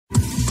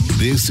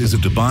This is a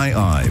Dubai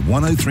Eye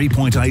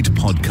 103.8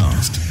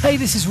 podcast. Hey,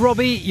 this is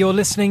Robbie. You're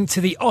listening to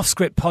the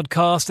Offscript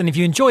podcast, and if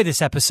you enjoy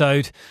this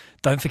episode,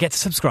 don't forget to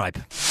subscribe.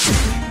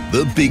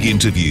 The Big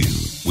Interview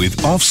with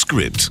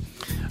Offscript.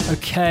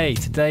 Okay,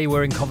 today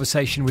we're in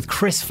conversation with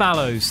Chris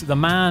Fallows, the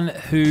man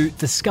who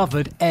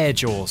discovered air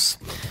jaws.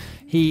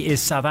 He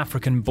is South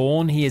African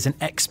born. He is an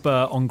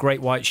expert on great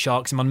white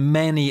sharks and on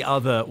many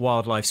other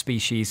wildlife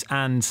species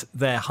and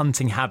their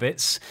hunting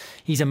habits.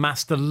 He's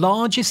amassed the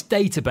largest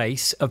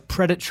database of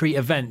predatory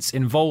events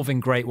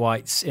involving great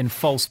whites in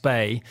False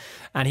Bay,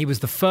 and he was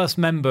the first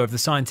member of the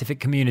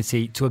scientific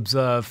community to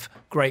observe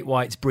great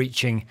whites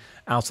breaching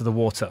out of the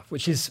water,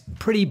 which is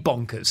pretty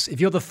bonkers.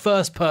 If you're the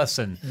first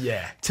person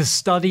to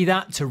study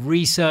that, to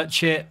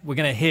research it, we're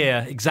going to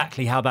hear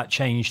exactly how that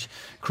changed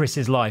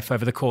Chris's life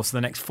over the course of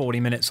the next 40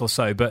 minutes or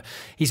so. But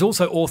he's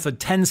also authored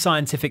 10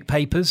 scientific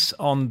papers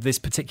on this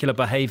particular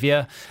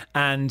behaviour,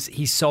 and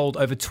he's sold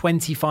over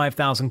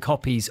 25,000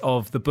 copies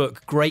of the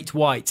book Great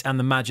White and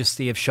the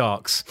Majesty of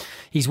Sharks.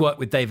 He's worked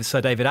with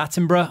Sir David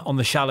Attenborough on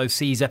the Shallow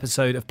Seas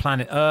episode of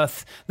Planet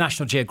Earth,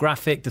 National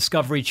Geographic,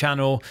 Discovery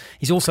Channel.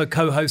 He's also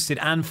co-hosted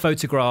and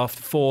photographed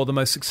for the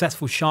most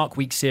successful Shark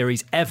Week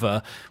series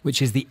ever,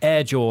 which is the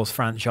Air Jaws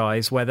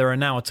franchise, where there are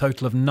now a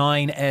total of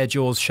 9 Air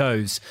Jaws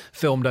shows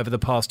filmed over the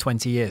past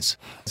 20 years.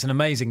 It's an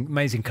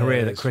amazing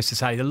career that Chris has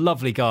had. He's a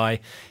lovely guy.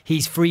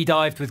 He's free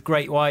dived with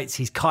great whites.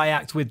 He's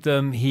kayaked with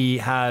them. He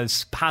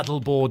has paddle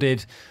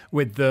boarded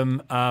with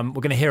them. We're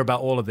going to hear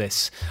about all of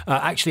this.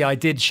 Actually, I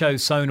did show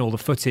Sonal the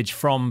footage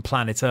from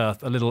Planet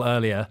Earth a little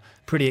earlier.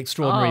 Pretty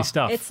extraordinary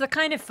stuff. It's the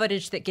kind of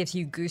footage that gives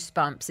you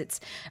goosebumps. It's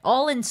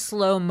all in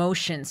slow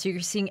motion, so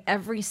you're seeing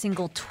every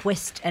single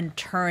twist and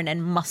turn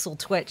and muscle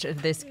twitch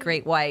of this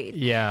great white.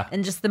 Yeah.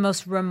 And just the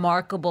most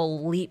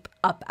remarkable leap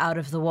up out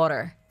of the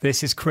water.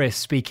 This is Chris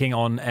speaking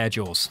on Air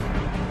Jaws.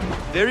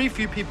 Very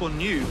few people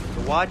knew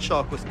the white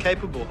shark was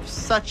capable of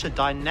such a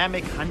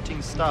dynamic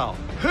hunting style,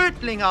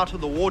 hurtling out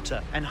of the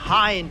water and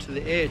high into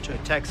the air to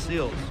attack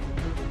seals.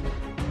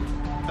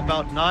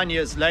 About 9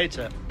 years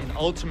later, in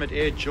Ultimate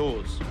Air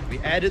Jaws, we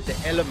added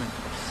the element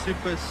of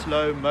super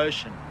slow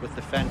motion with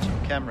the Phantom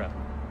camera.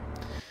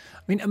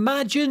 I mean,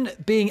 imagine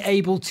being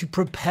able to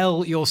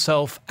propel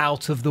yourself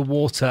out of the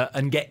water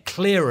and get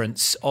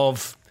clearance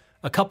of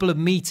a couple of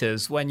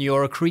meters when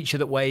you're a creature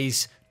that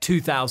weighs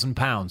 2,000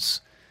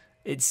 pounds.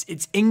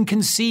 It's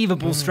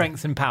inconceivable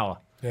strength and power.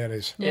 Yeah, it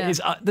is. Yeah. It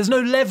is, there's no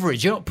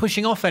leverage. You're not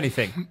pushing off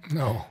anything.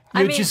 No.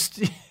 You're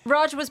just...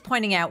 Raj was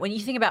pointing out, when you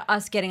think about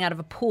us getting out of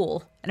a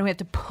pool and we have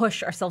to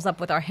push ourselves up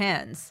with our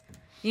hands,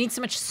 you need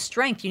so much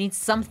strength. You need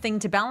something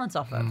to balance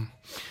off of.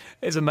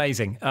 It's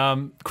amazing.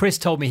 Chris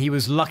told me he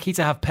was lucky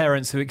to have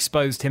parents who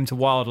exposed him to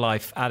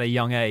wildlife at a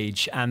young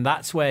age, and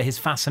that's where his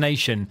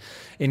fascination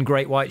in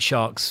great white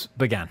sharks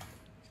began.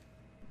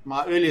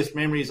 My earliest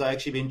memories are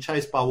actually being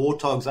chased by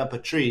warthogs up a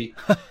tree.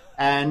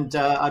 And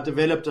I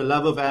developed a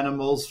love of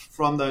animals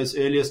from those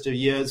earliest of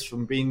years,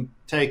 from being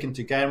taken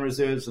to game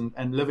reserves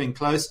and living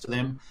close to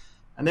them.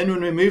 And then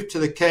when we moved to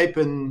the Cape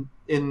in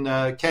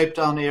Cape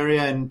Town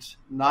area in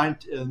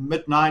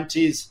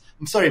mid-80s,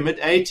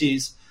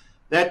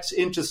 that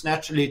interest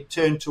naturally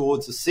turned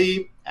towards the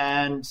sea.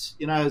 And,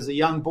 you know, as a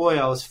young boy,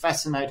 I was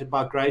fascinated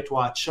by great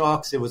white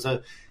sharks. There was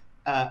a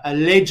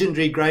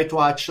legendary great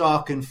white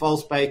shark in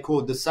False Bay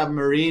called the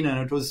Submarine, and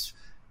it was,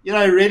 you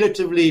know,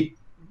 relatively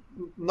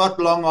not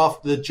long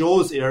after the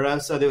Jaws era,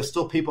 so there were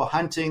still people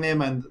hunting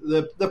them, and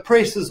the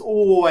press is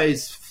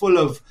always full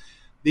of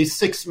these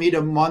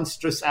 6-meter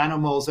monstrous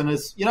animals, and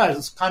it's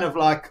kind of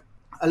like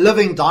a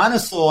living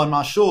dinosaur on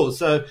my shores.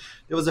 So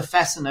there was a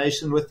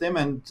fascination with them,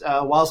 and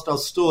whilst I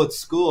was still at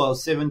school, I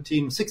was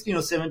 16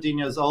 or 17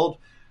 years old,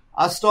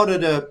 I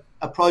started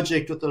a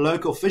project with the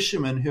local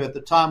fishermen who at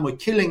the time were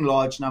killing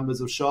large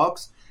numbers of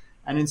sharks.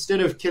 And instead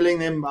of killing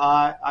them,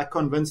 I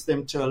convinced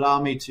them to allow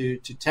me to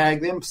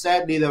tag them.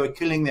 Sadly, they were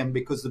killing them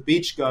because the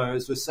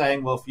beachgoers were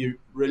saying, well, if you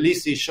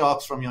release these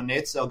sharks from your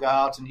nets, they'll go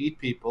out and eat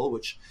people,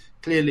 which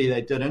clearly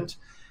they didn't.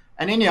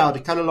 And anyhow, to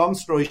cut a long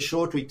story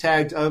short, we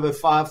tagged over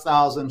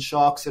 5,000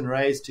 sharks and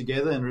rays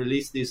together and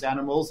released these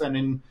animals.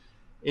 And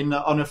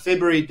on a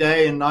February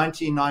day in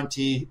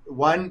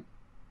 1991,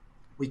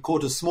 we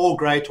caught a small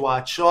great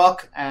white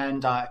shark,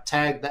 and I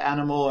tagged the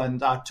animal,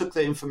 and I took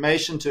the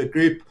information to a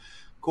group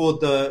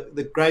called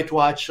the Great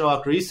White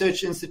Shark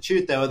Research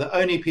Institute. They were the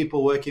only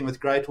people working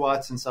with great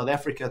whites in South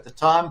Africa at the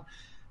time.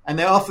 And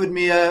they offered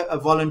me a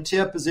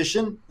volunteer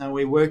position, and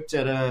we worked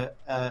at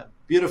a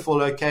beautiful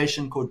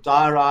location called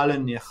Dyer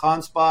Island near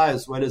Gansbaai,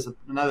 as well as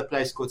another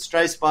place called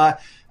Struisbaai.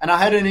 And I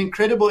had an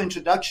incredible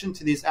introduction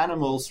to these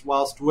animals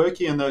whilst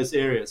working in those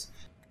areas.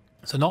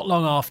 So not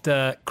long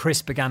after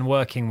Chris began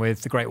working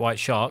with the great white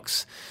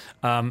sharks,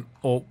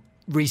 or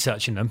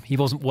researching them, he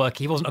wasn't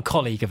a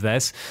colleague of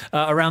theirs,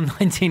 around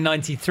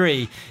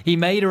 1993, he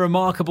made a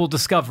remarkable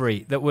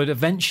discovery that would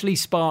eventually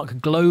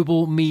spark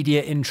global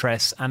media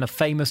interest and a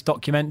famous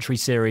documentary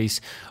series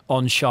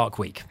on Shark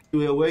Week.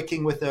 We were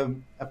working with a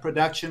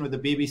production with the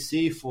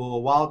BBC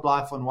for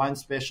Wildlife on One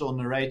special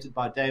narrated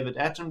by David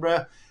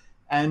Attenborough.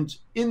 And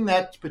in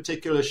that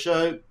particular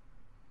show,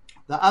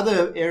 The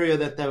other area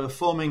that they were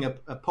filming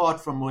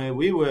apart from where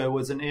we were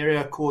was an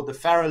area called the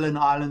Farallon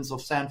Islands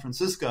of San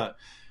Francisco.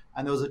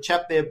 And there was a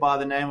chap there by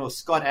the name of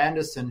Scott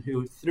Anderson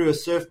who threw a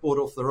surfboard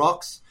off the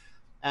rocks.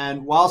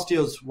 And whilst he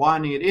was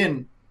winding it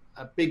in,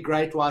 a big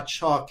great white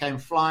shark came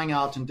flying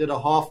out and did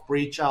a half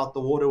breach out the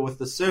water with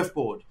the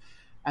surfboard.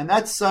 And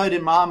that sowed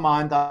in my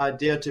mind the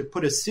idea to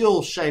put a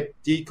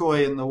seal-shaped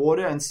decoy in the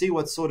water and see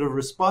what sort of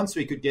response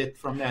we could get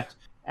from that.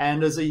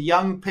 And as a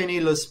young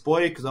penniless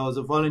boy, because I was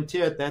a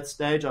volunteer at that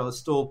stage, I was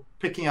still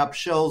picking up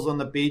shells on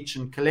the beach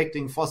and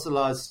collecting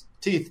fossilized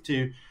teeth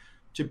to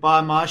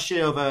buy my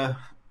share of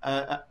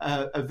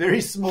a very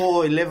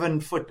small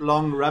 11-foot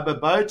long rubber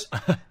boat.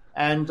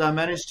 And I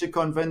managed to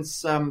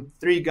convince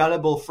 3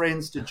 gullible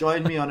friends to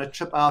join me on a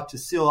trip out to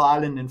Seal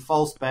Island in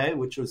False Bay,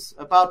 which was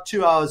about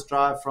 2 hours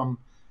drive from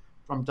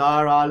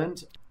Dyer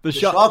Island. The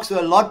sharks were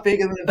a lot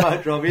bigger than the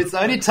boat, Robbie. It's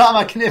the only time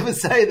I can ever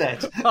say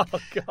that. Oh,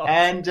 God.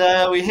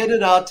 And we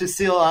headed out to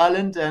Seal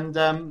Island, and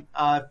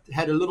I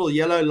had a little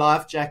yellow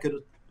life jacket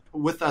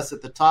with us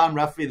at the time,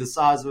 roughly the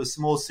size of a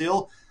small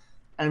seal.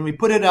 And we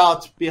put it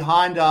out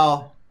behind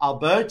our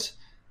boat.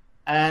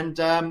 And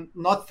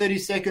not 30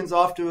 seconds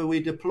after we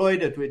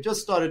deployed it, we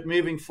just started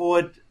moving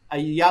forward. A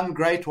young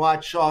great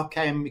white shark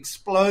came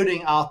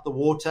exploding out the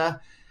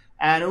water.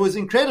 And it was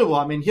incredible.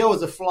 I mean, here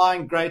was a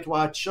flying great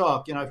white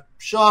shark. You know,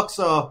 sharks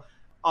are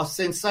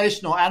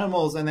sensational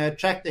animals and they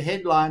attract the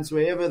headlines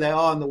wherever they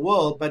are in the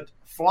world. But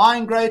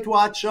flying great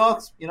white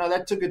sharks, you know,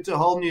 that took it to a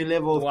whole new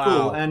level of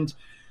cool. And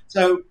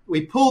so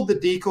we pulled the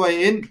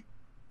decoy in.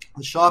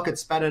 The shark had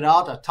spat it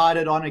out. I tied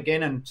it on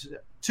again. And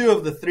 2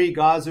 of the 3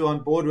 guys who were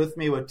on board with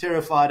me were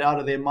terrified out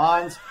of their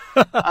minds.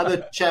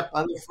 Other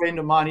friend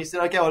of mine, he said,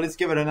 okay, well, let's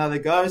give it another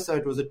go. So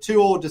it was a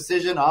 2-all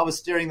decision. I was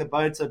steering the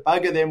boat. So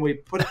bugger them. We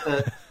put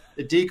the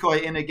decoy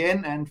in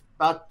again, and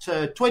about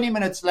 20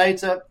 minutes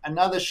later,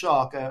 another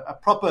shark, a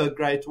proper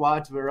great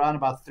white of around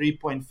about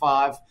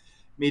 3.5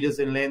 meters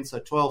in length, so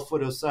 12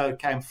 foot or so,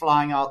 came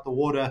flying out the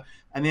water,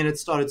 and then it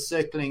started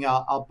circling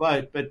our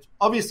boat. But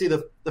obviously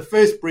the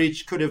first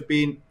breach could have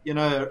been, you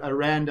know, a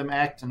random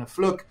act and a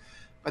fluke,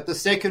 but the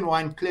second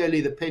one,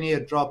 clearly the penny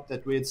had dropped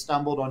that we had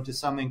stumbled onto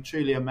something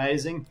truly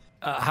amazing.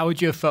 How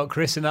would you have felt,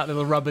 Chris, in that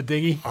little rubber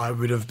dinghy? I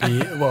would have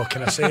been, well,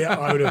 can I say it?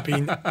 I would have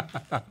been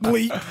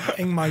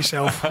bleeping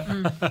myself.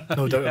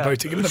 No doubt about it.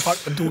 Given the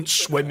fact I don't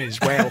swim as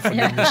well, for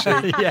goodness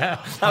sake. Yeah,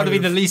 that would have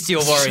been the least of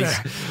your worries.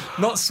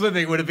 Not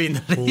swimming would have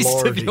been the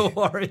least of your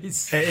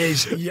worries. It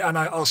is, yeah, and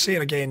I'll say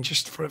it again,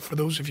 just for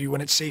those of you, when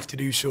it's safe to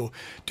do so,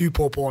 do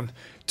pop on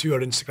to our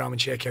Instagram and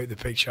check out the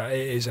picture.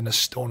 It is an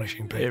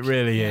astonishing picture. It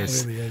really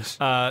is. It really is.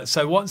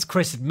 So once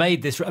Chris had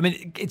made this, I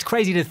mean, it's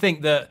crazy to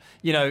think that,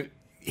 you know,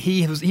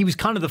 he was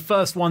kind of the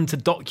first one to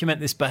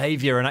document this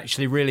behaviour and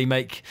actually really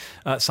make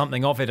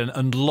something of it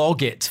and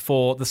log it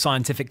for the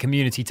scientific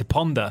community to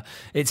ponder.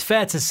 It's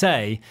fair to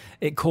say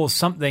it caused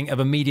something of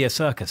a media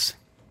circus.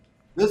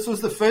 This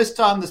was the first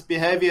time this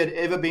behaviour had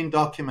ever been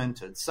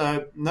documented.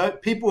 So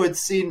people had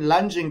seen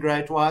lunging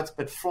great whites,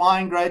 but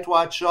flying great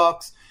white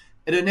sharks,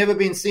 it had never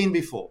been seen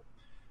before.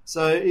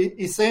 So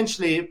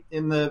essentially,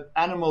 in the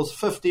animal's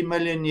 50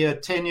 million year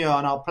tenure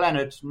on our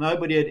planet,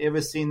 nobody had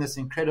ever seen this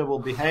incredible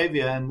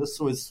behavior. And this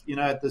was, you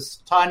know, at this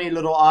tiny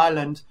little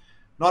island,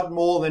 not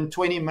more than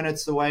 20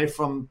 minutes away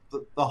from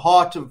the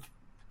heart of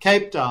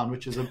Cape Town,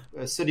 which is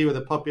a city with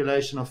a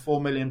population of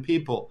 4 million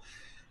people.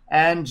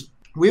 And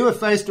we were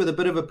faced with a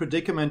bit of a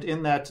predicament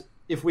in that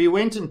if we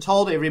went and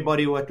told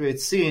everybody what we had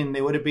seen,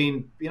 there would have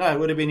been, you know, it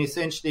would have been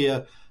essentially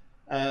a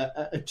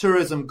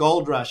tourism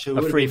gold rush. There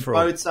would have been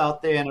boats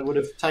out there, and it would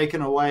have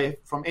taken away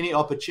from any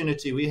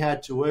opportunity we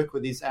had to work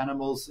with these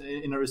animals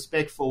in a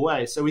respectful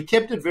way. So we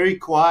kept it very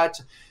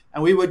quiet,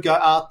 and we would go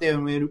out there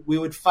and we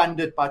would fund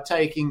it by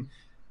taking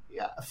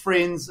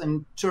friends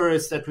and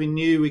tourists that we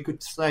knew. We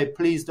could say,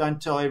 please don't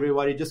tell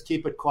everybody, just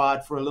keep it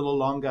quiet for a little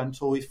longer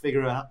until we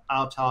figure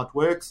out how it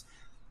works.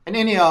 And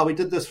anyhow, we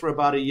did this for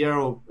about a year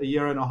or a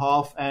year and a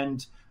half,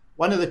 and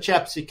one of the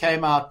chaps who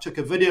came out took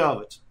a video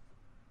of it.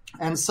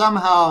 And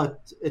somehow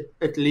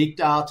it leaked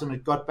out and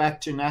it got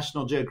back to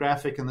National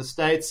Geographic in the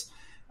States.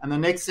 And the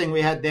next thing,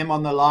 we had them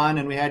on the line,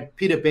 and we had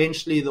Peter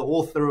Benchley, the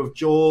author of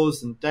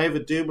Jaws, and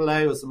David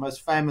Doubilet was the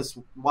most famous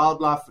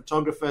wildlife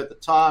photographer at the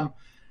time,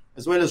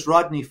 as well as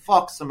Rodney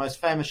Fox, the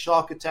most famous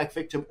shark attack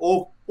victim,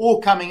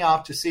 all coming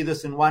out to see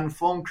this in one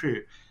film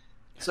crew.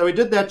 So we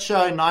did that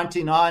show in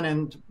 1999,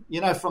 and, you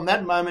know, from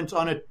that moment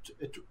on,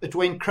 it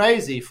went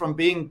crazy. From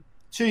being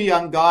 2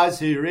 young guys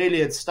who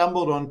really had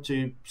stumbled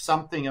onto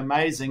something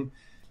amazing,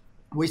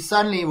 we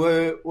suddenly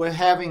were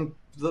having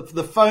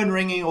the phone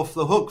ringing off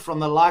the hook from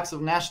the likes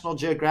of National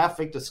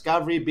Geographic,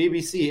 Discovery,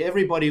 BBC,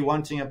 everybody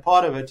wanting a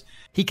part of it.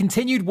 He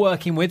continued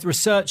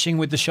researching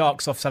with the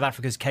sharks off South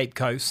Africa's Cape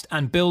Coast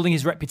and building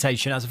his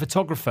reputation as a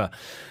photographer.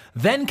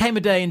 Then came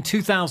a day in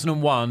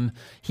 2001,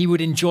 he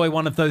would enjoy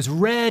one of those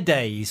rare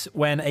days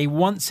when a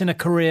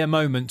once-in-a-career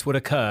moment would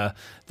occur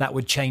that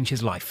would change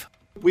his life.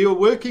 We were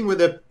working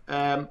with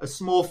a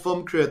small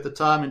film crew at the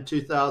time in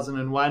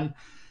 2001,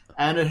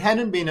 and it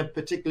hadn't been a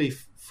particularly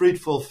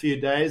fruitful few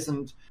days.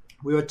 And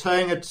We were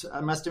towing it,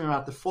 I must have been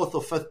about the 4th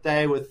or 5th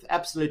day with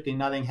absolutely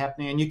nothing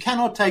happening. And you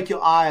cannot take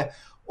your eye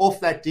off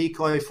that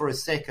decoy for a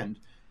second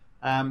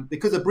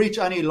because a breach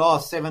only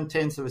lasts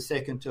 0.7 of a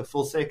second to a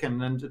full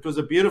second. And it was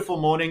a beautiful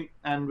morning,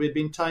 and we'd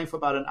been towing for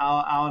about an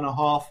hour and a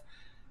half.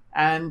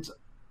 And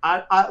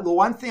the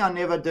one thing I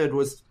never did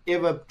was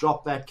ever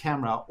drop that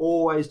camera. I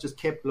always just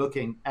kept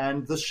looking.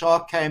 And the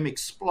shark came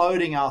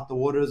exploding out the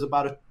water. It was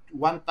about a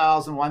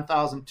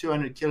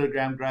 1,200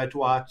 kilogram great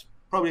white,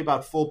 probably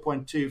about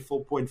 4.2,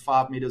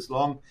 4.5 meters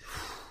long,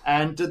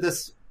 and did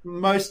this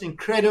most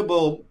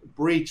incredible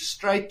breach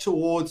straight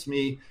towards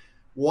me,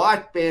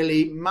 white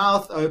belly,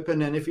 mouth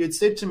open. And if you had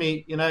said to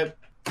me,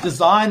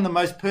 design the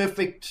most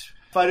perfect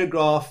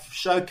photograph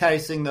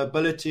showcasing the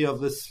ability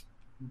of this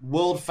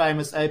world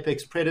famous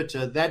apex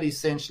predator, that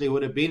essentially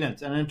would have been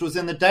it. And it was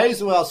in the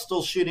days where I was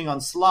still shooting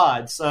on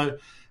slides. So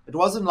it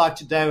wasn't like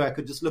today where I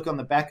could just look on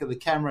the back of the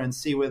camera and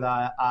see whether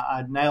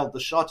I nailed the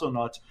shot or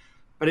not.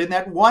 But in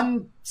that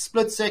one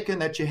split second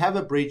that you have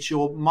a breach,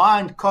 your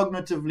mind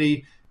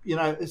cognitively,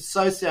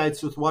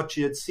 associates with what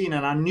you had seen.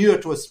 And I knew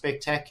it was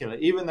spectacular,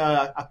 even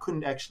though I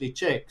couldn't actually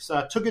check. So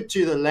I took it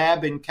to the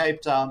lab in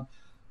Cape Town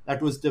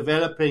that was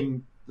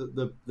developing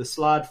the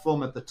slide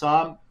film at the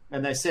time.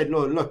 And they said,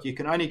 look, you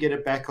can only get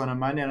it back on a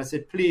Monday. And I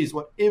said, please,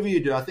 whatever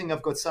you do, I think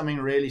I've got something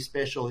really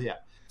special here.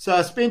 So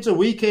I spent a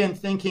weekend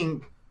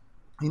thinking,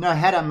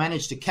 had I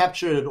managed to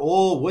capture it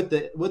all? Would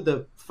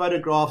the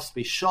photographs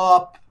be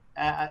sharp?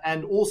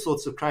 And all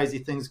sorts of crazy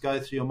things go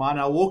through your mind.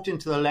 I walked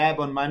into the lab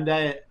on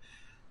Monday,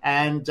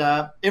 and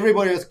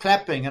everybody was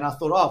clapping. And I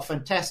thought, oh,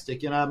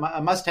 fantastic. I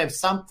must have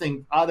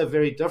something either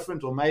very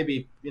different or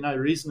maybe,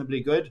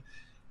 reasonably good.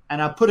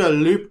 And I put a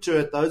loop to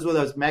it. Those were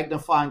those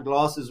magnifying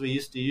glasses we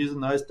used to use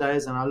in those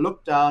days. And I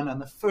looked down,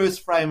 and the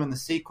first frame in the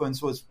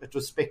sequence was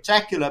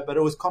spectacular, but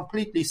it was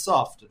completely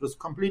soft. It was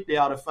completely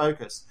out of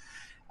focus.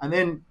 And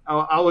then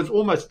I was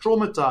almost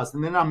traumatized.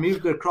 And then I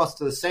moved across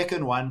to the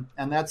second one,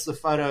 and that's the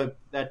photo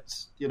that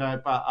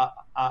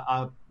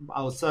I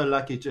was so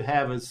lucky to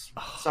have as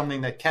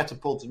something that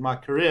catapulted my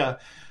career.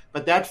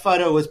 But that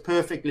photo was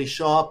perfectly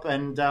sharp.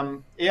 And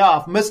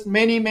I've missed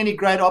many, many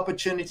great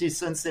opportunities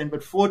since then.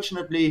 But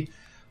fortunately,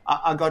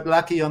 I got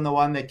lucky on the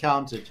one that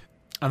counted.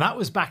 And that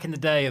was back in the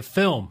day of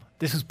film.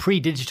 This was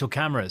pre-digital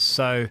cameras,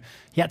 so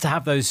he had to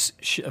have those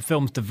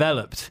films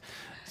developed.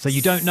 So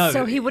you don't know.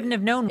 So he wouldn't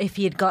have known if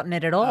he had gotten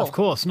it at all. Of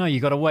course, no. You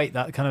got to wait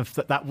that kind of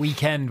that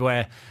weekend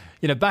where,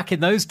 back in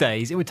those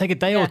days, it would take a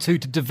day or two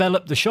to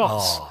develop the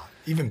shots. Oh,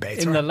 even better.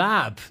 In the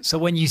lab. So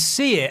when you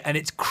see it and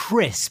it's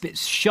crisp,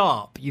 it's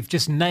sharp, you've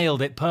just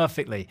nailed it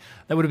perfectly.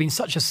 There would have been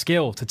such a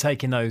skill to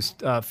take in those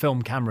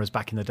film cameras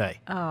back in the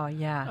day. Oh,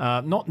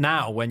 yeah. Not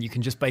now, when you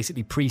can just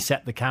basically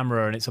preset the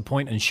camera and it's a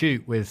point and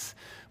shoot with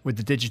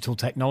the digital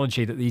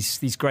technology that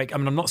these great... I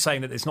mean, I'm not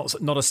saying that it's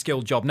not a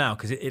skilled job now,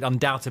 because it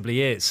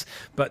undoubtedly is.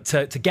 But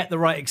to get the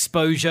right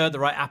exposure, the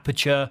right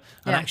aperture,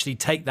 and actually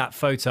take that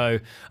photo.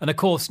 And of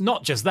course,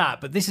 not just that,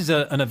 but this is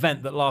an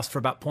event that lasts for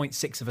about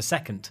 0.6 of a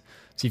second.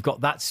 So you've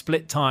got that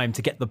split time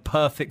to get the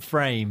perfect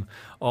frame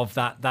of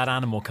that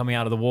animal coming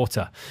out of the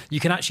water. You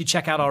can actually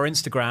check out our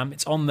Instagram.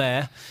 It's on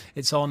there.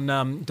 It's on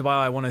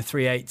Dubai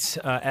 1038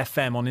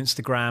 FM on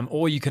Instagram.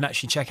 Or you can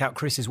actually check out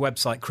Chris's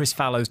website,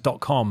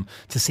 chrisfallows.com,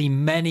 to see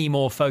many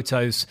more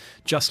photos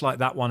just like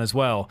that one as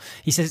well.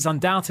 He says it's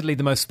undoubtedly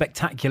the most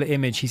spectacular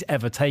image he's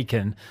ever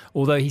taken,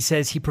 although he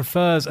says he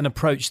prefers an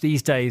approach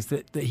these days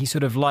that he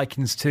sort of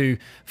likens to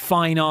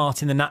fine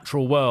art in the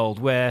natural world,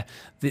 where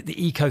the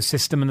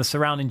ecosystem and the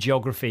surrounding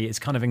geography is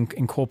kind of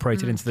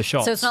incorporated into the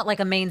shots. So it's not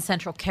like a main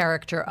central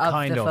character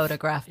of the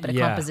photograph, but a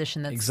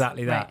composition that's...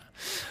 Exactly that.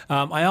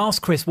 Right. I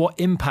asked Chris what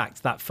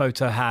impact that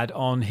photo had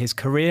on his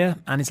career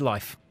and his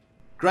life.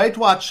 Great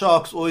white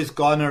sharks always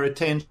garner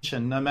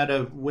attention, no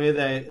matter where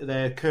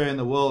they occur in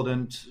the world.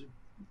 And,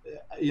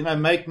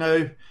 make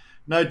no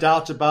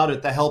doubt about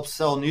it, they help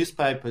sell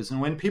newspapers. And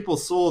when people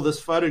saw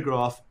this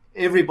photograph,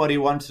 everybody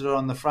wanted it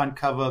on the front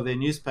cover of their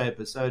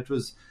newspaper. So it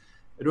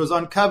was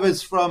on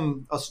covers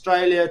from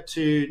Australia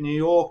to New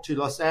York to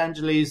Los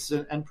Angeles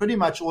and pretty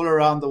much all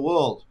around the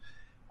world.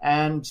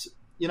 And,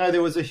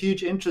 there was a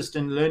huge interest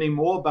in learning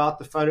more about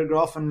the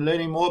photograph and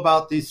learning more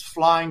about these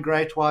flying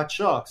great white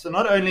sharks. So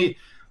not only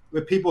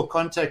were people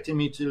contacting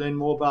me to learn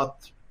more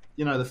about,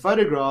 the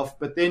photograph,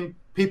 but then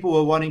people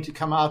were wanting to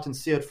come out and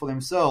see it for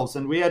themselves.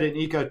 And we had an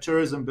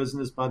ecotourism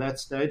business by that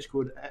stage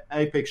called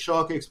Apex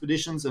Shark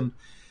Expeditions. And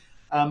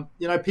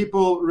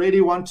people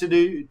really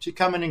wanted to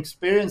come and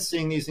experience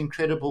seeing these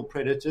incredible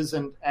predators.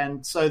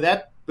 And so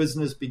that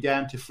business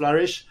began to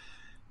flourish.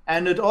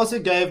 And it also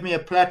gave me a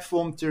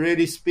platform to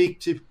really speak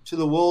to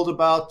the world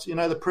about,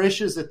 the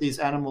pressures that these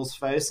animals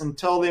face and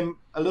tell them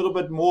a little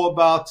bit more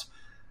about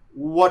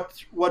what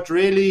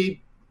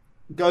really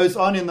goes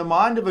on in the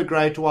mind of a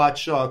great white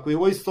shark. We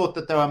always thought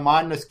that they were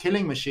mindless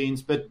killing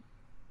machines, but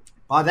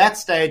by that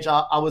stage,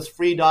 I was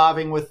free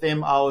diving with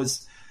them. I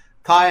was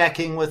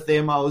kayaking with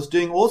them. I was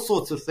doing all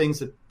sorts of things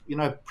that,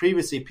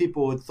 previously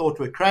people would thought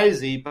were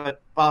crazy.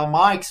 But by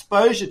my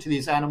exposure to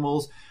these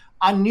animals,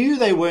 I knew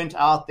they weren't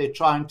out there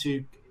trying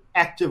to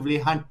actively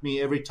hunt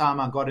me every time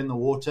I got in the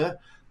water.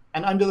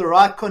 And under the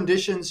right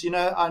conditions,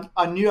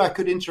 I knew I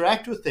could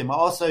interact with them. I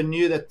also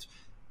knew that,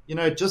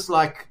 just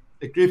like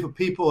a group of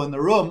people in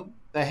the room,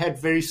 they had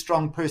very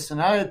strong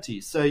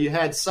personalities. So you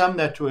had some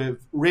that were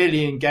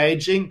really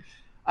engaging,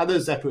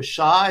 others that were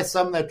shy,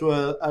 some that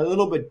were a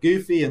little bit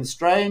goofy and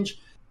strange.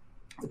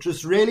 It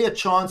was really a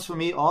chance for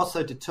me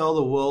also to tell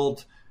the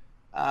world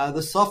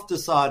the softer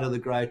side of the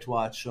great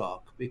white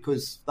shark,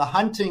 because the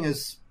hunting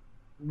is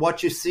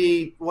what you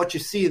see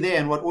there,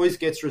 and what always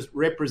gets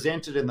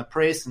represented in the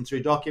press and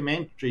through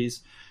documentaries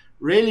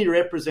really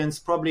represents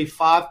probably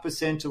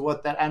 5% of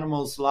what that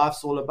animal's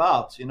life's all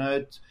about.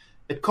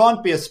 It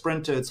can't be a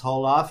sprinter its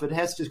whole life. It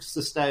has to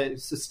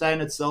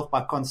sustain itself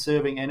by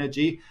conserving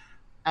energy.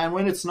 And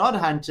when it's not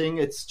hunting,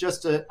 it's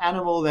just an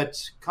animal that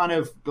kind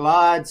of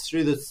glides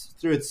through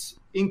its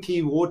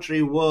inky,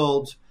 watery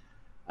world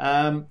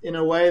in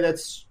a way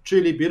that's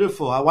truly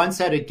beautiful. I once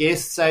had a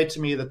guest say to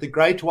me that the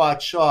great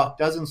white shark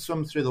doesn't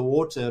swim through the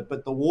water,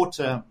 but the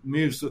water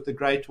moves with the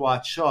great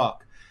white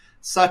shark.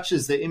 Such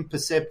is the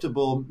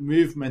imperceptible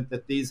movement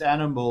that these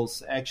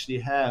animals actually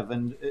have.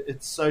 And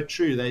it's so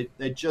true.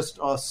 They just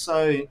are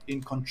so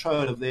in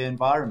control of their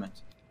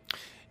environment.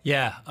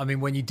 Yeah, I mean,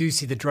 when you do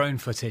see the drone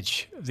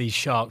footage of these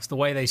sharks, the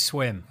way they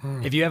swim,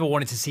 if you ever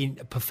wanted to see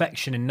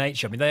perfection in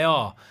nature, I mean, they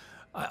are,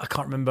 I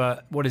can't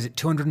remember,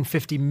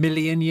 250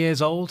 million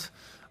years old,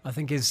 I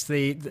think is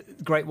the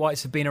great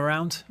whites have been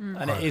around.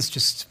 And it is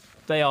just,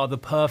 they are the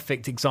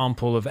perfect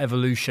example of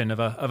evolution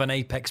of an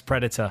apex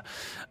predator.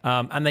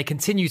 And they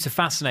continue to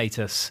fascinate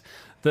us.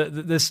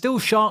 There's still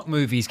shark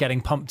movies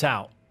getting pumped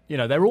out.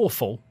 They're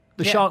awful.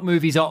 The shark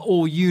movies are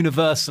all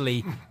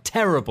universally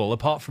terrible,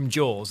 apart from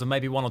Jaws and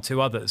maybe one or two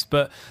others.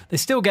 But they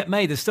still get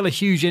made. There's still a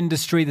huge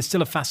industry. There's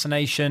still a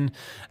fascination.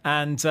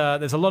 And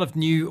there's a lot of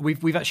new...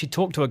 We've actually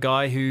talked to a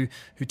guy who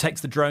takes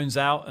the drones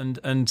out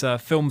and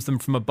films them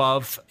from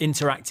above,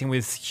 interacting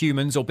with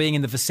humans or being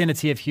in the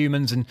vicinity of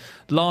humans and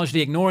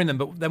largely ignoring them.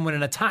 But then when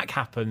an attack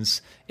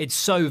happens, it's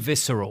so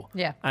visceral.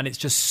 Yeah. And it's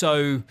just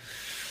so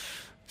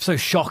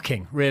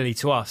shocking, really,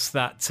 to us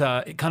that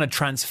it kind of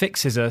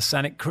transfixes us,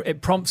 and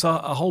it prompts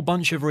a whole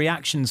bunch of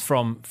reactions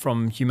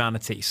from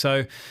humanity.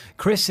 So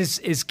Chris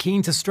is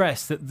keen to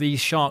stress that these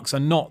sharks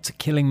are not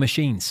killing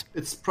machines.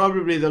 It's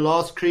probably the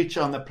last creature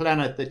on the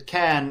planet that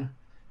can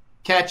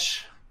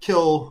catch,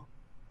 kill,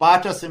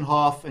 bite us in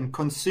half and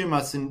consume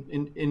us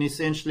in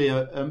essentially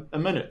a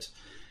minute.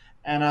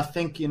 And I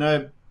think,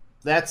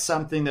 that's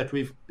something that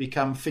we've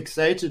become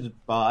fixated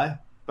by.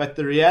 But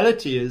the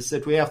reality is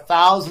that we have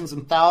thousands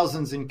and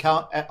thousands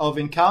of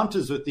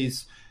encounters with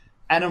these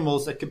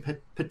animals that could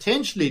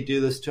potentially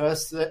do this to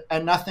us,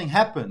 and nothing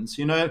happens.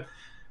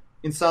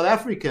 In South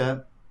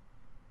Africa,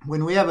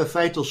 when we have a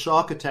fatal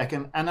shark attack,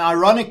 and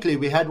ironically,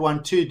 we had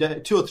one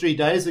 2 or 3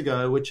 days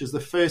ago, which is the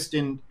first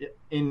in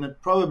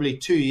probably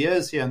 2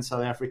 years here in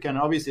South Africa, and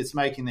obviously it's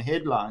making the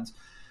headlines.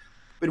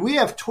 But we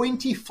have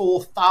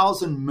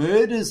 24,000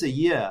 murders a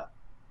year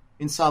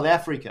in South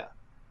Africa.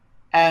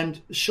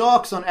 And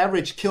sharks on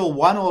average kill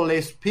one or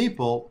less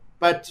people,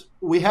 but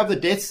we have the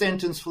death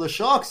sentence for the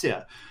sharks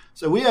here.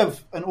 So we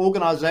have an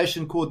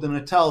organization called the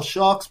Natal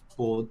Sharks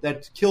Board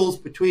that kills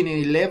between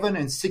 11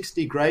 and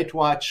 60 great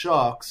white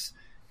sharks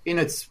in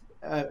its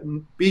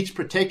beach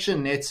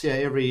protection nets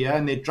here every year,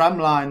 and their drum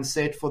lines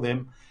set for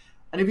them.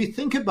 And if you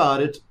think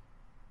about it,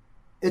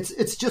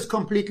 it's just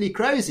completely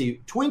crazy.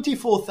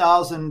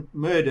 24,000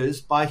 murders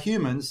by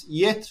humans,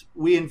 yet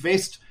we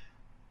invest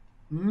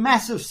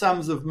massive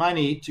sums of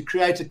money to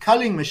create a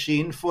culling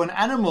machine for an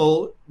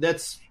animal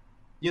that's,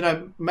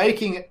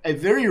 making a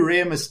very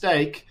rare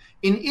mistake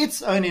in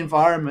its own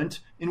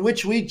environment in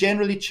which we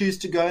generally choose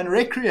to go and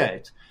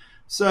recreate.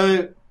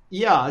 So,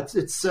 yeah,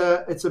 it's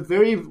a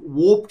very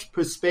warped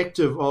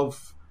perspective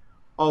of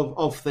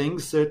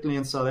things, certainly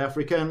in South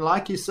Africa. And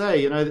like you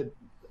say,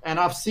 and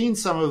I've seen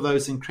some of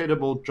those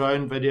incredible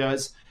drone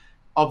videos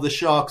of the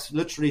sharks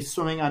literally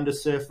swimming under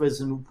surface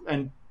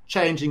and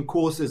changing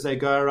course as they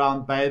go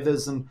around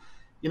bathers. And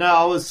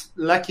I was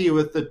lucky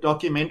with the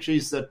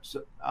documentaries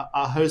that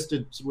I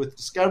hosted with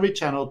Discovery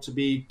Channel to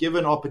be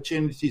given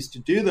opportunities to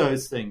do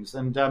those things.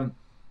 And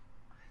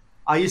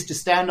I used to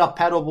stand up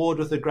paddleboard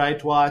with the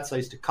great whites. I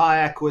used to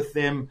kayak with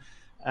them.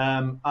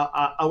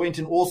 I went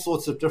in all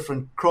sorts of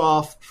different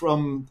craft,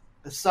 from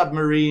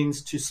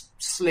submarines to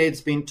sleds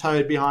being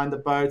towed behind the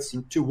boats,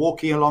 and to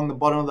walking along the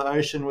bottom of the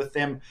ocean with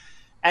them.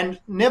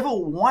 And never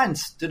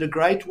once did a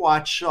great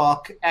white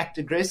shark act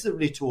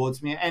aggressively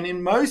towards me. And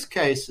in most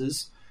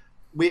cases,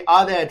 we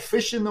either had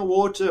fish in the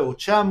water or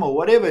chum or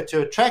whatever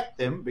to attract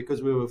them,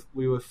 because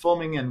we were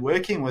filming and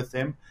working with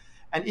them.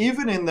 And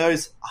even in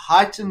those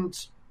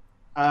heightened,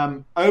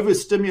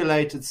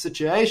 overstimulated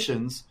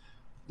situations,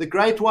 the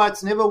great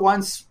whites never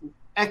once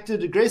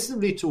acted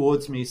aggressively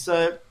towards me.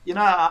 So,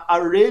 I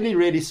really,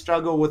 really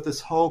struggle with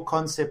this whole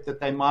concept that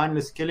they're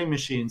mindless killing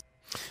machines.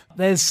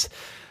 There's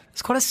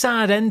It's quite a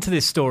sad end to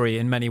this story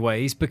in many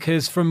ways,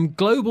 because from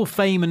global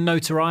fame and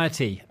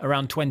notoriety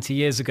around 20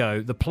 years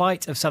ago, the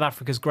plight of South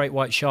Africa's great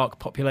white shark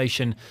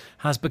population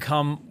has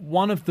become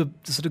one of the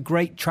sort of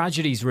great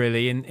tragedies,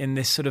 really, in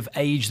this sort of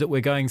age that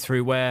we're going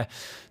through, where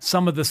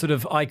some of the sort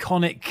of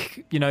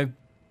iconic,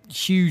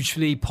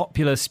 hugely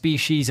popular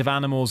species of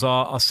animals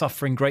are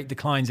suffering great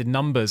declines in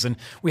numbers. And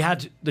we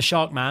had the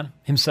shark man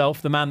himself,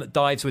 the man that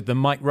dives with them,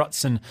 Mike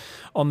Rutson,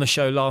 on the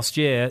show last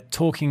year,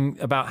 talking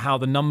about how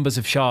the numbers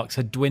of sharks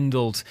had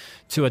dwindled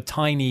to a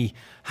tiny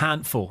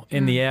handful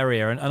in the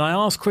area. And I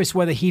asked Chris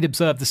whether he'd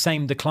observed the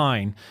same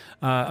decline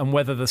and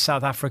whether the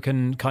South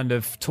African kind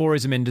of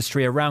tourism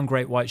industry around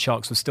great white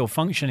sharks was still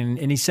functioning.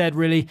 And he said,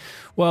 really,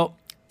 well,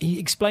 he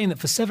explained that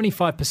for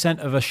 75%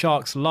 of a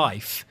shark's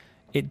life,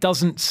 it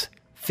doesn't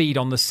feed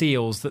on the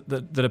seals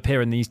that appear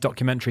in these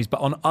documentaries,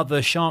 but on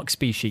other shark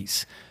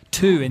species,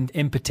 two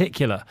in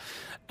particular.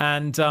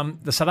 And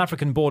the South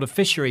African Board of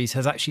Fisheries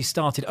has actually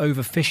started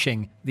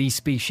overfishing these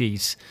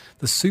species,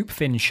 the soup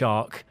fin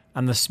shark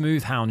and the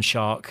smoothhound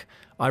shark,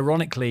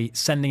 ironically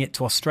sending it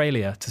to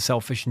Australia to sell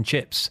fish and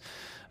chips.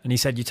 And he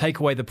said, you take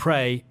away the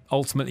prey,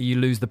 ultimately you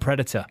lose the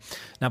predator.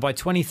 Now, by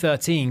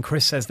 2013,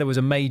 Chris says there was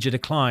a major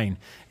decline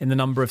in the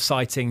number of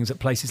sightings at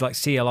places like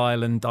Seal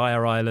Island,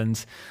 Dyer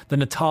Island. The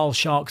Natal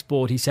Sharks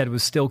Board, he said,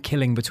 was still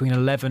killing between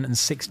 11 and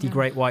 60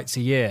 great whites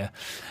a year.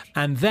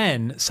 And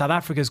then South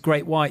Africa's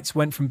great whites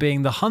went from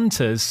being the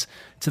hunters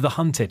to the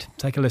hunted.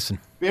 Take a listen.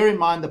 Bear in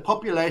mind, the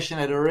population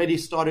had already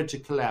started to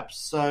collapse.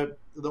 So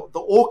the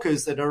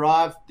orcas that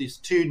arrived, these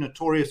two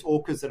notorious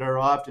orcas that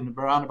arrived in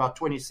around about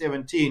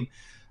 2017,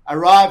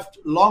 arrived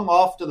long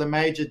after the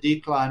major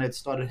decline had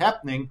started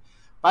happening,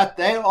 but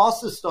they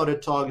also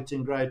started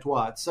targeting great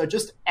whites. So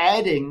just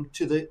adding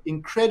to the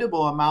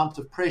incredible amount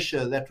of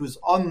pressure that was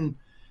on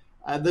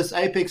this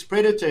apex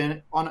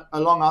predator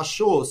along our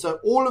shores. So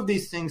all of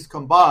these things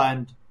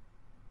combined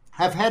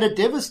have had a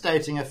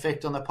devastating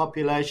effect on the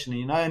population,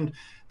 and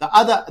the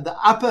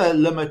upper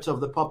limit of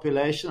the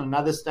population,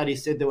 another study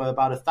said there were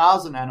about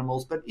 1,000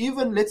 animals, but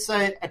even, let's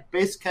say, at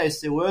best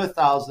case, there were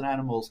 1,000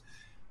 animals.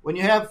 When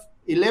you have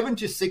 11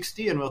 to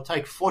 60, and we'll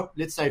take,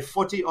 let's say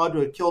 40 odd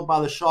were killed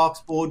by the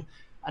Sharks Board,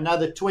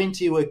 another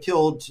 20 were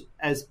killed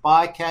as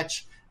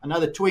bycatch,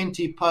 another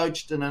 20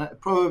 poached, and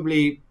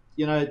probably,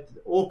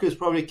 orcas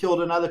probably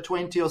killed another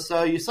 20 or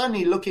so. You're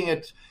suddenly looking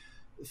at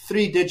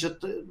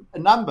three-digit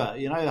number,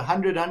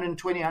 100,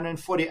 120,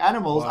 140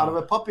 animals out of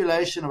a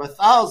population of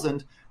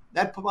 1,000.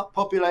 That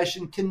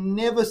population can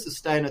never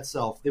sustain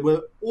itself. There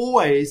were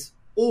always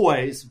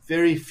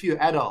very few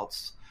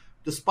adults.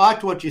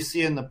 Despite what you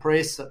see in the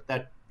press,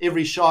 that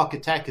every shark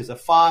attack is a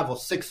 5 or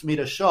 6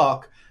 meter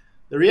shark,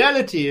 the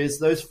reality is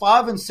those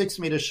 5 and 6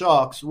 meter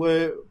sharks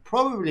were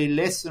probably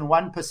less than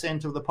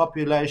 1% of the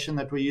population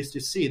that we used to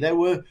see. They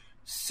were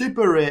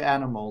super rare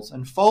animals,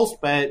 and False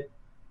Bay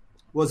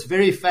was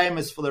very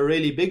famous for the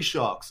really big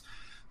sharks.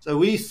 So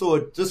we saw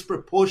a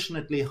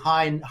disproportionately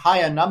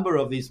higher number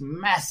of these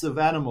massive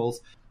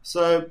animals.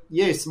 So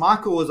yes,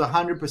 Michael was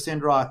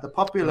 100% right. The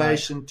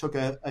population took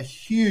a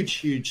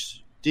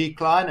huge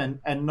decline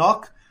and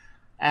knock.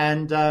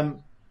 And,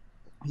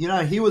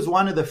 he was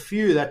one of the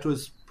few that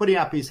was putting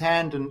up his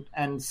hand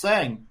and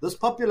saying, this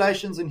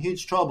population's in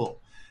huge trouble.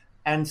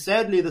 And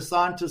sadly, the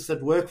scientists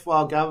that work for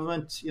our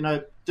government,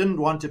 didn't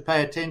want to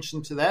pay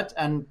attention to that.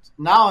 And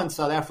now in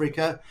South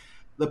Africa,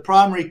 the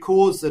primary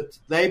cause that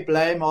they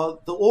blame are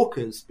the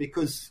orcas,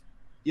 because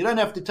you don't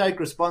have to take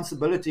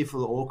responsibility for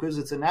the orcas.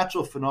 It's a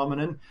natural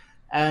phenomenon.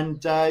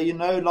 And you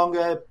no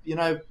longer,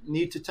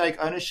 need to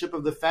take ownership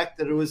of the fact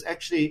that it was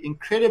actually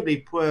incredibly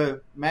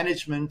poor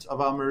management of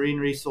our marine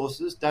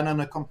resources, done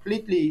on a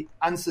completely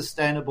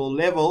unsustainable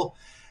level,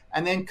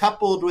 and then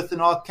coupled with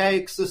an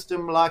archaic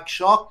system like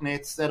shark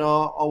nets that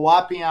are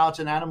wiping out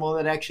an animal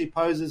that actually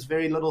poses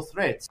very little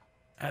threats.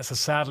 That's a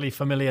sadly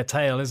familiar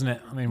tale, isn't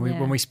it? I mean,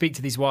 when we speak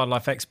to these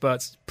wildlife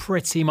experts,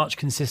 pretty much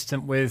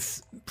consistent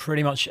with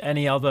pretty much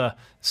any other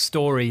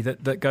story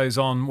that goes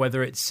on,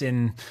 whether it's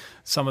in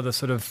some of the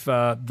sort of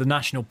the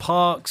national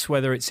parks,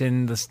 whether it's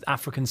in the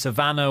African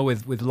savannah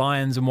with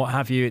lions and what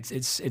have you.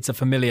 It's a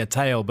familiar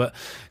tale. But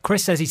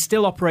Chris says he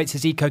still operates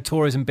his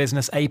ecotourism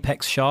business,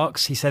 Apex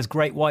Sharks. He says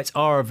great whites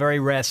are a very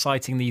rare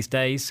sighting these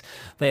days.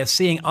 They are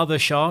seeing other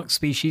shark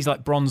species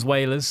like bronze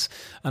whalers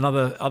and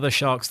other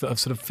sharks that have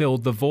sort of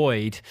filled the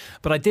void.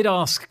 But I did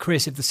ask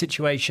Chris if the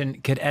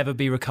situation could ever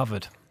be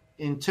recovered.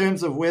 In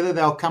terms of whether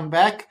they'll come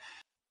back,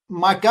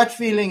 my gut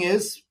feeling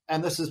is,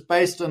 and this is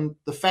based on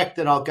the fact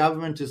that our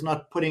government is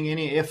not putting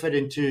any effort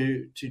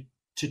into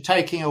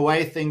taking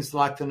away things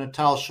like the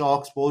Natal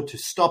Sharks Board, to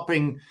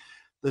stopping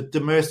the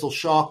demersal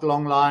shark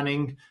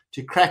longlining,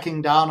 to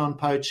cracking down on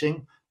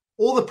poaching.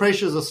 All the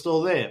pressures are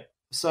still there.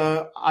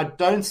 So I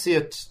don't see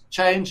it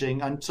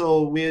changing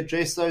until we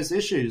address those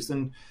issues.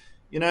 And,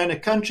 in a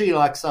country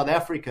like South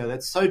Africa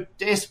that's so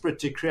desperate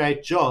to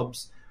create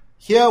jobs,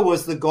 here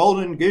was the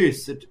golden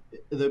goose.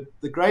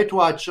 The great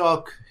white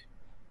shark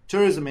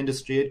tourism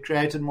industry had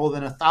created more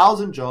than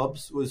 1,000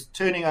 jobs, was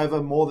turning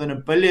over more than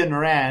R1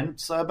 billion,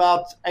 so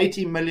about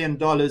 $80 million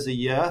a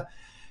year.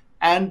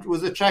 and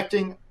was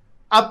attracting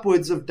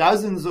upwards of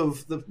dozens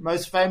of the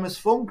most famous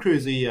film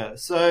crews a year.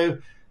 So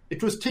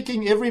it was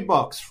ticking every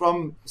box,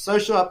 from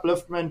social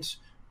upliftment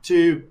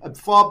to a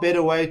far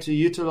better way to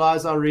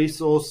utilize our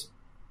resource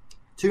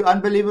to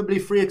unbelievably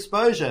free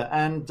exposure.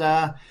 And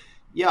I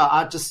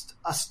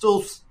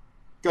still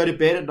go to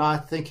bed at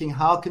night thinking,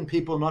 how can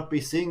people not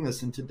be seeing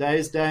this in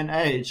today's day and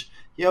age?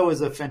 Here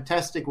was a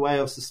fantastic way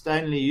of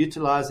sustainably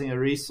utilizing a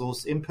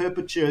resource in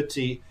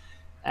perpetuity,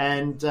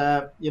 and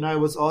it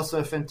was also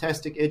a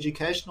fantastic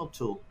educational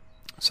tool.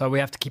 So we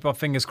have to keep our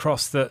fingers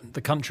crossed that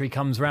the country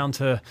comes round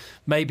to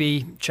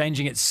maybe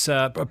changing its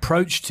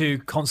approach to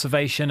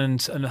conservation,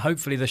 and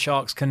hopefully the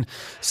sharks can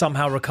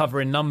somehow recover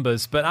in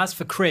numbers. But as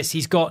for Chris,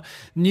 he's got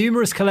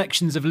numerous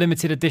collections of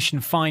limited edition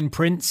fine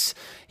prints.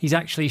 He's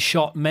actually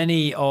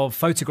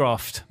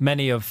photographed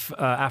many of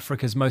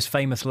Africa's most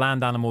famous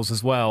land animals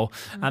as well.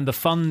 And the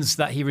funds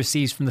that he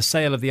receives from the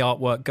sale of the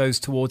artwork goes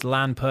towards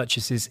land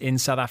purchases in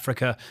South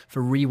Africa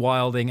for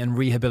rewilding and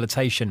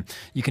rehabilitation.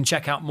 You can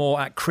check out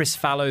more at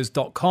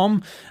chrisfallows.com.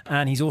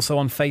 And he's also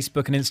on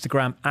Facebook and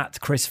Instagram at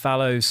Chris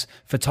Fallows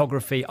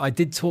Photography. I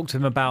did talk to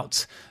him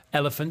about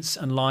elephants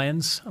and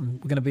lions. We're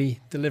going to be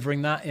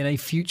delivering that in a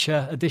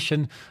future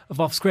edition of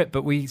Off Script.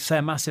 But we say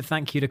a massive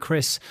thank you to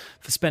Chris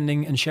for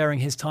spending and sharing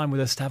his time with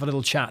us to have a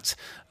little chat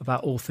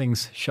about all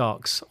things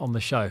sharks on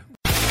the show.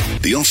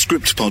 The Off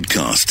Script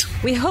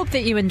Podcast. We hope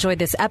that you enjoyed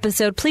this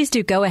episode. Please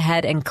do go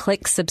ahead and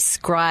click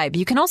subscribe.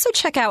 You can also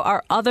check out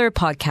our other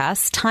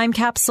podcasts, Time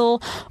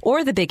Capsule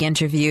or The Big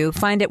Interview.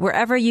 Find it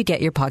wherever you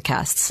get your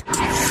podcasts.